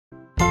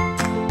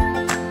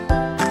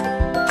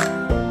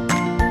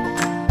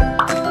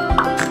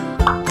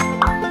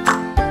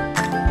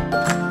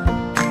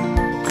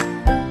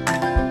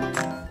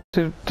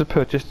to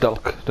purchase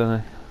Dulk, don't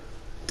I?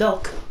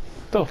 Dulk?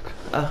 Dulk.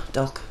 Oh,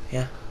 Dulk,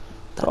 yeah.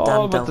 That All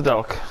damn about the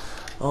Dulk.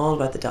 All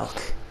about the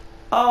Dulk.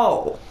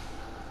 Oh!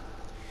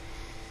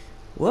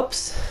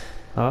 Whoops.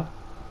 Huh?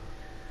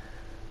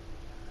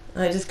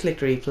 I just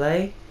clicked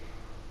replay.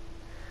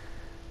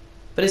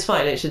 But it's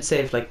fine, it should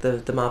save like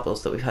the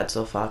marbles that we've had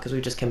so far, because we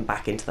just came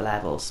back into the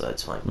level, so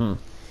it's fine.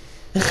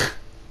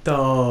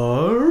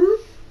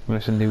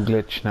 There's a new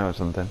glitch now or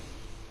something.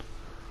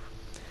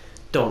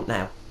 Don't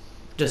now.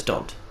 Just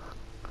don't.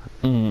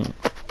 Wow.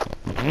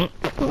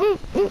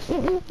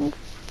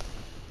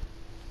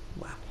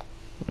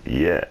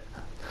 Yeah.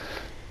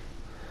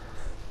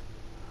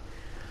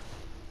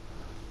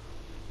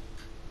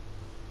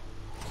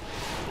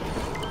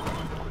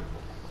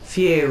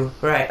 Phew.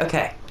 Right,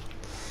 okay.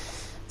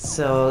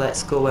 So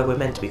let's go where we're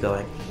meant to be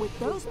going. With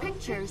those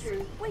pictures,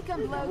 we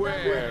can blow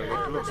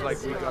Well, it looks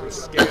like we gotta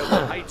scale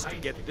the heights to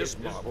get this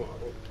marble.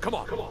 Come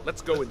on,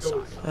 let's go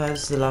inside.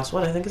 This is the last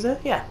one, I think, is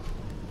it? Yeah.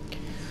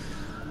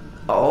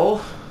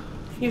 Oh,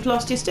 you've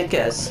lost your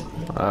stickers.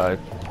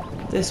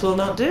 This will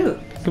not do.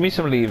 Give me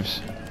some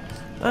leaves.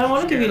 I don't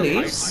want to give you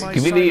leaves.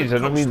 Give me leaves, I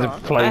don't need the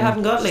plain. I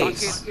haven't got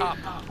leaves.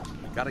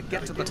 Gotta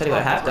get to the Tell you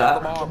what I have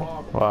got.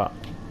 What?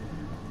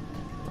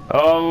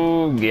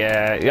 Oh,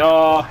 yeah.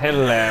 You're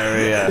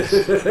hilarious.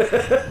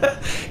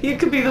 You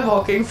could be the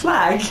walking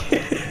flag.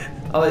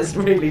 Oh, it's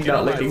really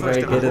not looking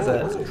very good, is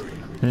it?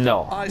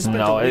 No,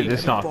 no,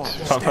 it's not.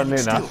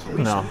 Funnily enough,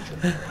 no.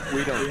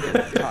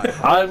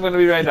 I'm going to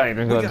be Red Iron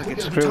and going,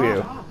 screw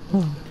you.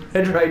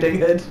 Red Riding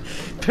Hood.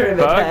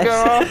 Pyramid Head.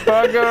 Bugger off,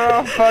 bugger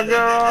off, bugger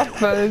off,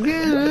 bugger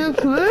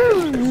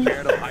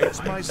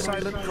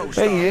off.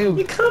 Hey, you.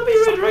 You can't be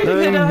Red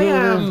Riding Hood, I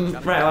am.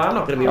 Right, well, I'm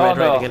not going to be Red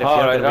Riding Hood if you're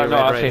going to be Red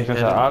Riding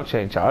Hood.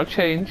 I'll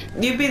change.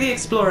 You be the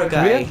Explorer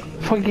guy.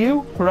 For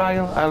you,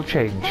 Ryle, I'll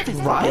change.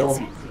 Ryle?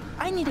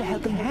 I need a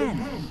helping hand.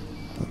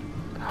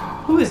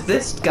 Who is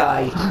this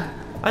guy?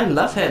 I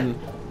love him.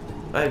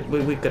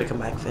 We've got to come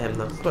back for him,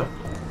 though. Come on.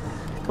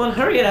 Come on,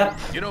 hurry it up.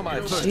 You know, my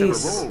first ever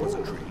role was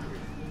a treat.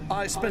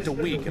 I spent a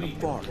week in a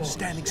forest,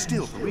 standing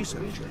still for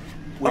research.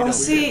 Oh,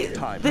 see,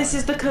 this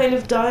is the kind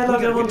of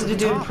dialogue I wanted to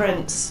do in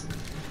Prince.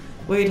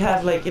 Where you'd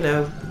have, like, you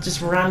know,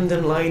 just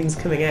random lines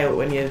coming out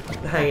when you're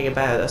hanging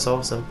about. That's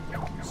awesome.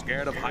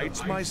 Scared of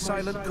heights, my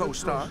silent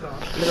co-star?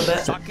 A little bit.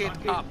 Suck it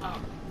up.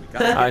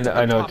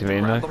 I know what you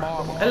mean, though.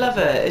 I love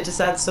it. It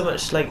just adds so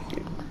much, like,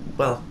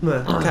 well,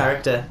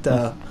 character.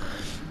 Duh.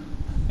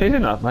 I do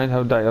not mind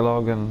how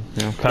dialogue and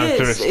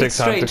characteristics it's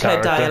strange have the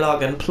character. How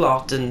dialogue and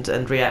plot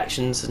and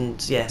reactions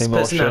and yes,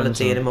 emotions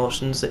personality and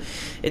emotions.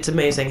 It's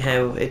amazing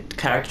how it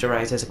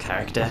characterizes a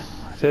character.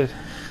 It is.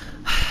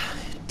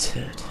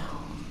 Turd.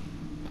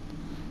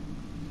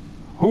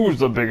 Who's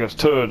the biggest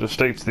turd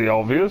states the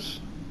obvious?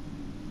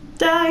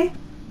 Die.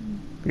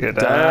 You're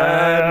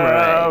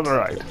damn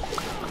right.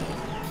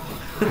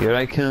 Here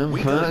I come.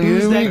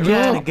 Who's that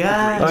kind of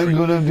guy? I'm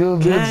gonna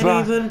build it back.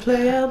 Can't even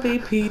play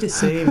LBP to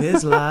save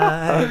his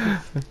life.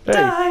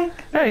 Die.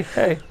 Hey.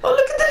 Oh,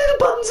 look at the little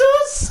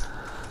bunzos.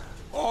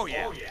 Oh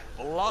yeah.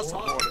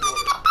 Philosopher, the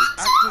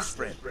actor's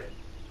friend.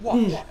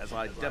 Watch as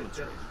I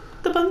demonstrate.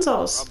 The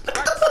bunzos. Look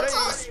at the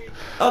bunzos.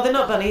 Oh, they're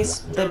not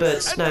bunnies. They're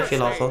birds. Now I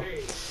feel awful.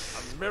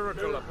 A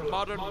miracle of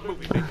modern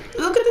movie making.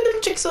 Look at the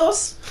little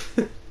jigsaws.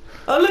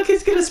 Oh, look,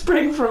 he's gonna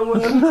spring for a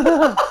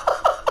worm.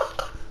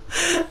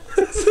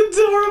 It's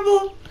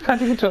adorable.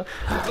 Can't you control?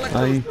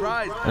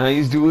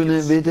 He's doing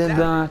a bit of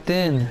that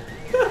then.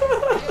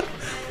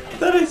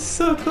 That is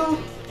so cool.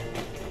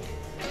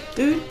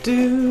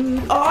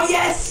 Do. Oh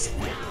yes!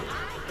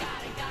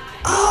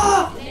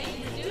 Ah!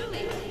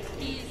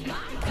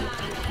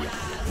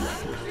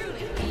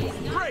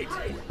 Great.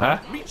 Huh?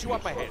 Meet you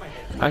up ahead.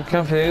 I'm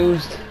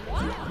confused.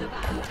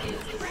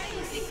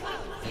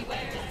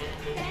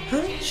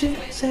 High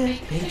shoes and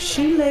pink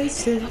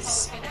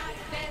shoelaces.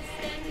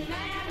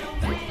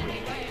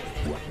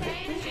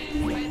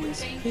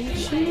 Pink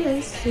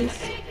shoelaces.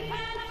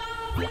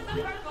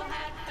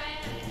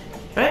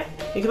 Right,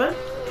 you come on.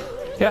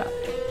 Yeah.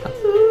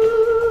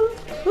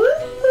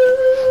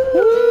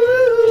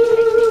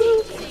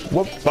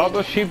 Whoop,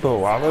 baba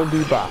shibo, I will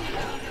be back.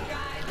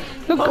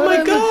 Oh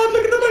my god,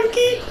 look at the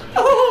monkey!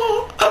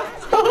 Oh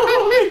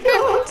my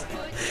god!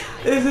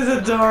 This is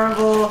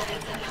adorable.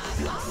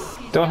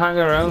 Don't hang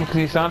around because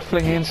you start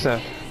flinging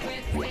stuff.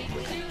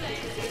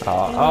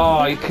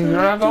 Oh, you can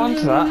grab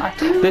onto that.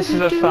 This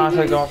is as far as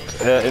I got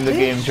in the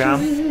game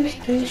jam.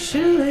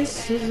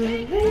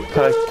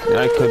 But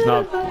I could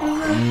not.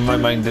 My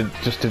mind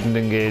just didn't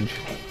engage.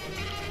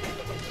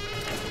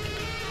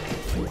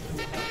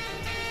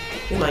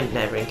 Your mind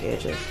never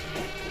engages.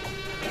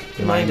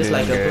 Your mind is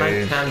like a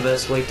blank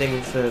canvas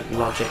waiting for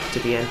logic to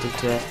be entered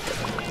to it.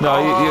 No,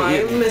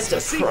 I missed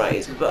a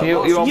prize, but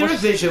you're a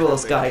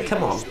visuals guy.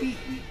 Come on.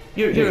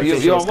 You're a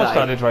visuals you almost guy.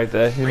 got it right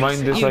there. Your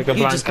mind is like a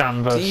blank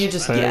canvas. It's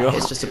just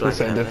a blank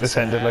canvas.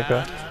 Descended like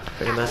that.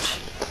 Pretty much.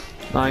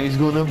 Now he's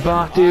gonna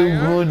bat you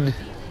good.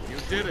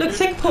 Look,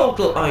 think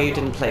Portal. Oh, you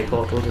didn't play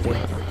Portal, did you?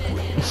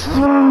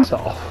 So.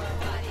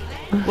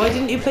 Why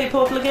didn't you play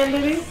Portal again,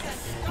 baby?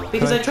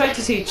 Because I tried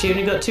to teach you and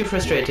you got too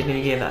frustrated and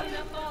you gave up.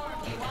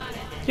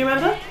 Do you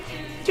remember?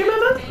 Do you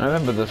remember? I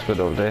remember those good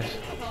old days.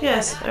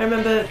 Yes, I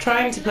remember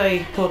trying to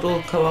play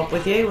Portal co-op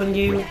with you and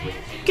you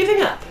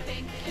giving up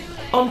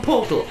on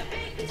Portal.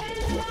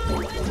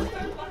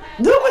 Oh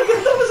my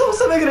god, that was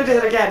awesome! I'm gonna do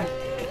it again.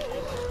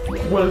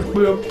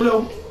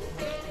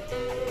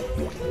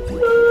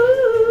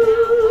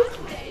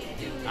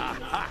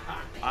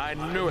 I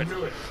knew it.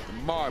 The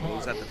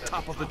marble's at the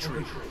top of the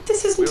tree.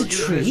 This isn't a We'll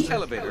use tree. this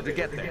elevator to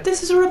get there.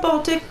 This is a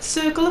robotic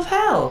circle of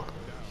hell.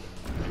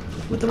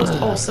 With the most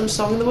awesome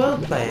song in the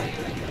world playing.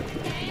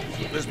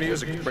 This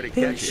music is pretty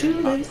Pink catchy.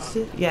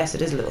 shoelaces. Yes,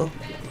 it is a little.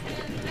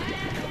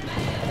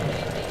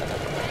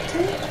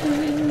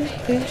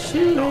 Pink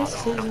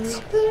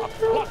shoelaces.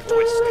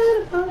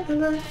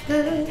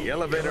 The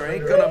elevator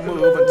ain't gonna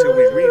move until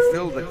we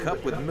refill the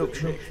cup with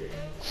milkshake.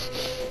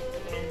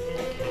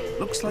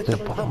 Looks like the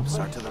pumps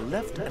are to the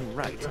left and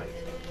right.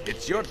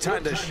 It's your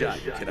time to shine,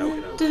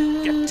 kiddo.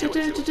 Get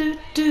to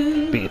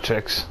it.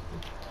 Beatrix.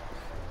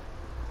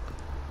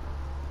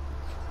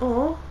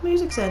 Oh,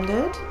 music's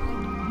ended.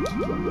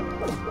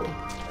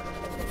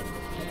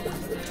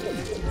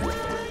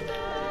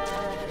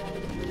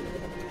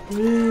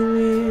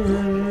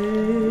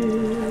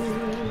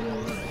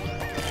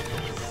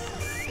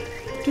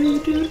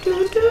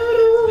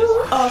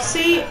 Oh,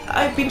 see,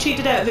 I've been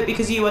cheated out of it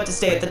because you had to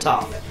stay at the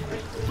top.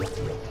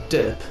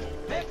 Derp.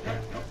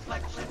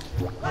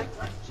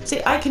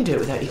 See, I can do it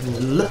without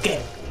even looking.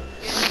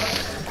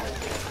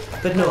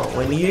 But no,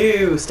 when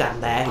you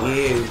stand there,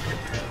 you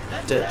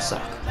derp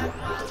suck.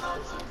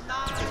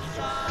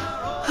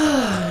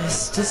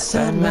 Mr.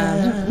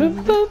 Sandman.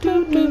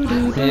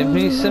 Give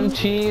me some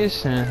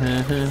cheese. Oh,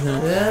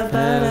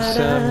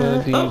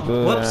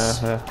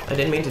 whoops. I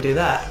didn't mean to do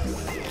that.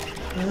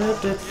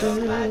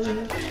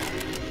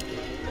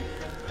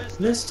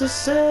 Mr.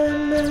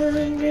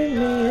 Sandman, give me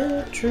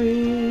a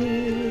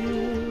treat.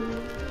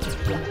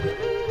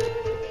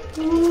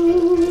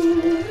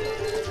 Ooh.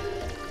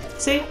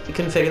 See? You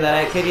couldn't figure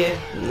that out, could you?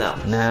 No.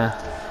 Nah.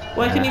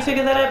 Why couldn't you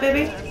figure that out,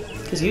 baby?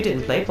 Because you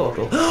didn't play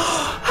Portal.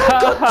 I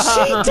got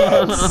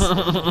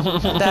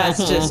cheated!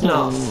 That's just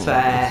not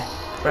fair.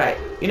 Right,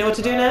 you know what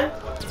to do now?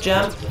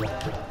 Jump,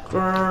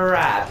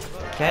 grab.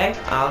 Okay?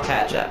 I'll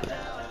catch up.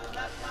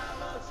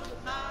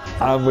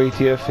 I'll wait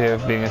here for you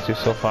being as you're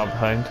so far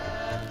behind.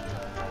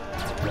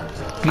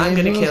 I'm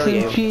gonna kill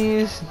you.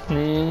 Cheese.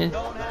 Nah.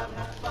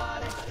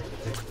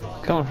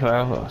 Come on,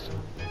 flowers.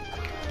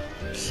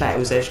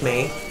 Flowers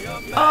me.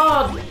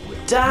 Oh,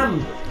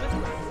 damn!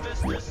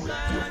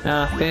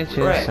 Ah,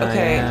 bitches. Right,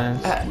 okay.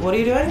 What are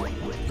you doing?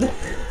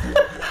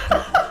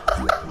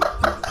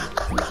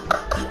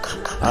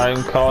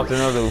 I'm caught in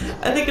a loop.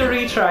 I think a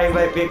retry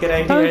might be a good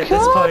idea at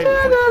this point.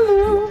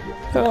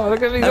 Oh,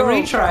 look at me A go.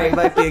 retry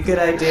might be a good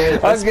idea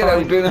at this point.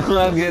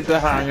 I'll get the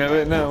hang of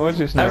it now. Watch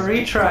this A now.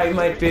 retry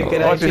might be a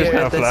good Watch this idea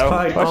now, at this Flo.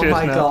 point. Watch Oh this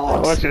my now.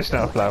 god. Watch this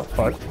now, Flo.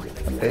 Fuck.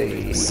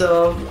 Hey.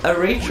 So, a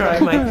retry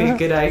might be a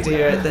good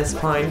idea at this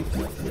point.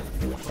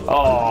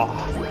 Oh,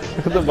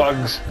 look at the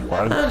bugs.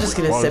 Bug, I'm just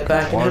gonna sit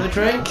back and have a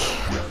drink.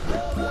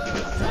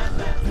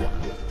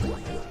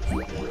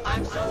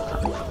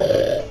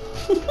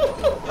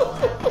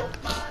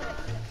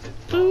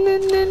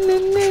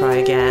 Try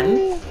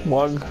again.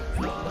 Wug.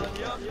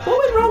 What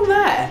went wrong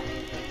there?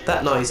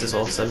 That noise is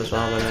awesome as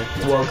well, by the way.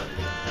 Wug.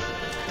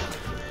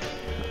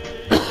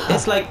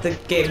 It's like the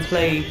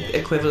gameplay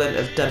equivalent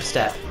of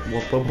dubstep.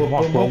 Wug, wug, wug,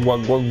 wug, wug.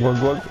 Wug, wug, wug,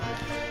 wug.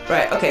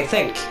 Right, okay,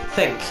 think.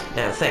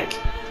 Now think.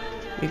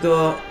 You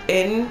go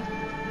in,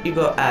 you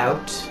go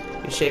out,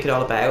 you shake it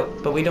all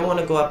about, but we don't want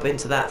to go up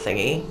into that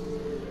thingy.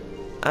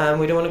 And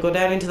we don't want to go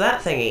down into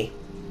that thingy.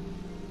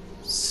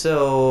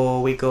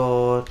 So we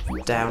go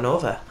down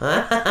over.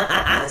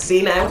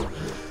 See now?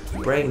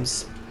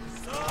 Brains.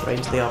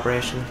 Brains of the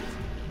operation.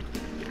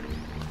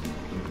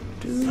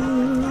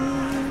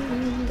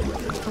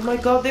 Oh my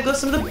god, they've got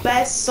some of the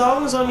best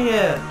songs on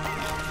here.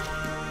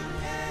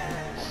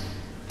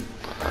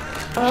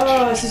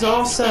 Oh, this is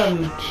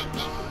awesome.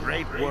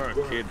 Great work,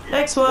 kid.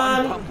 Next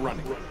one. Pump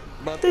running.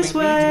 But This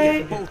we way.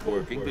 need to get both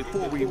working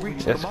before we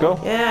reach Let's the go.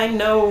 marble. Yeah, I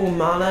know,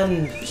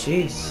 man.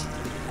 Jeez.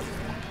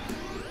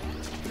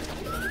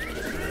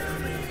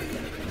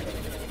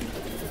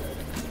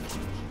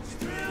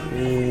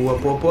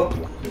 Whoop, whoop, whoop.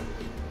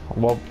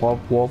 Wop, wop,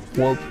 wop,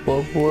 wop,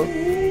 wop, wop.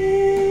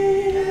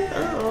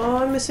 Oh,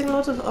 I'm missing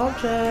lots of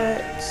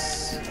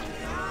objects.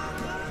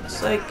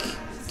 It's like,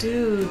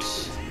 dude.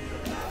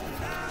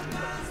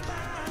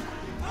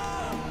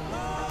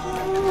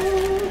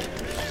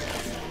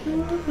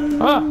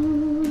 Ah.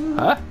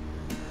 Huh?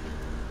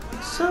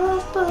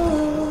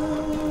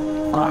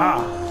 Softball.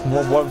 Aha.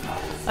 Wop, wop.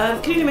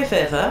 Can you do me a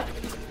favour?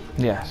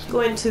 Yes.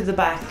 Go into the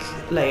back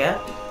layer.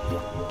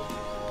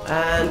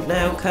 And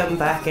now come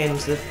back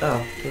into the...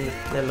 Oh,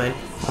 never mind.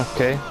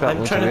 Okay, that I'm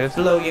was trying weird. to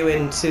blow you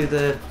into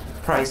the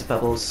prize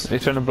bubbles. You're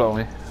trying to blow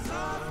me.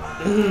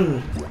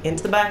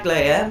 Into the back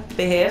layer.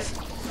 Behave.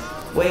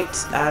 Wait,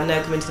 and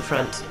now come into the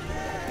front.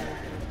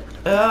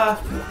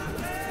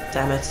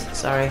 Damn it,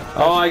 sorry.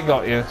 Oh, I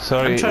got you.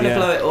 Sorry. I'm trying to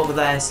blow it over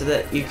there so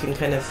that you can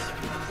kind of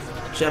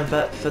jump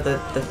up for the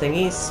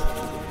thingies.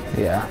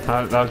 Yeah,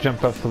 I'll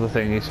jump up for the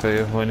thingies for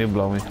you when you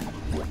blow me.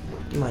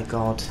 Oh my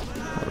god.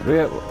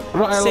 Yeah,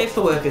 Ryle. Safe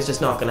for work is just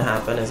not going to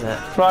happen, is it?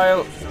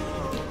 Ryle.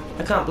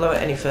 I can't blow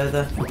it any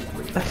further.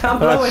 I can't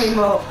blow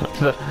anymore.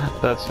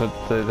 That's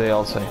what they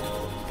all say.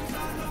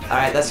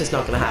 Alright, that's just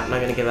not going to happen.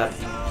 I'm going to give up.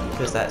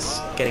 Because that's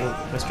getting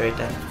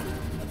frustrated.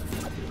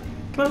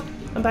 Come on,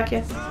 I'm back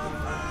here.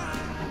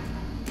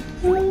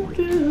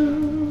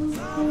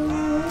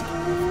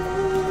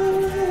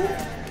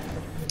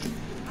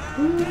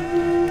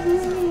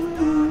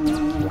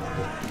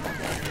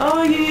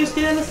 Oh, you used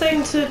the other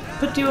thing to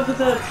put you over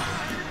the...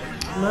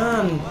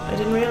 Man, I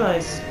didn't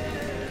realise.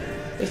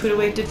 If we'd have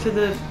waited for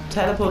the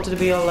teleporter to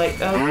be all like,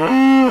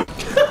 oh.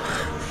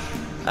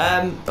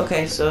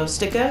 Okay, so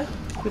sticker.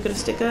 We got a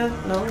sticker?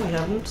 No, we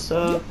haven't.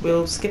 So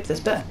we'll skip this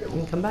bit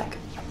and come back.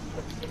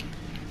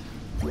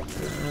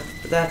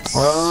 That's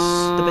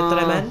the bit that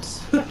I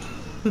meant.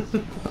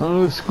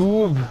 Oh,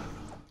 Scoob.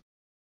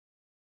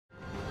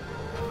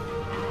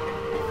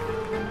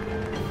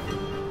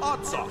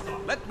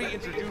 Oddsock, let me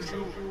introduce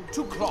you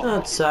to Claw.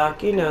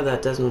 Oddsock, you know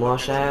that doesn't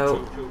wash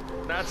out.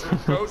 Natural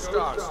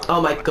co-stars.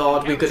 Oh my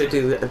god, we've got to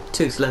do a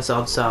toothless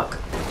Oddsock.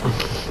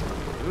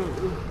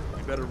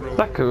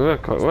 That could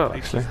work quite well,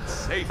 actually.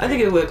 I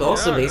think it would work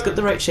awesomely. He's got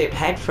the right shaped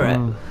head for it.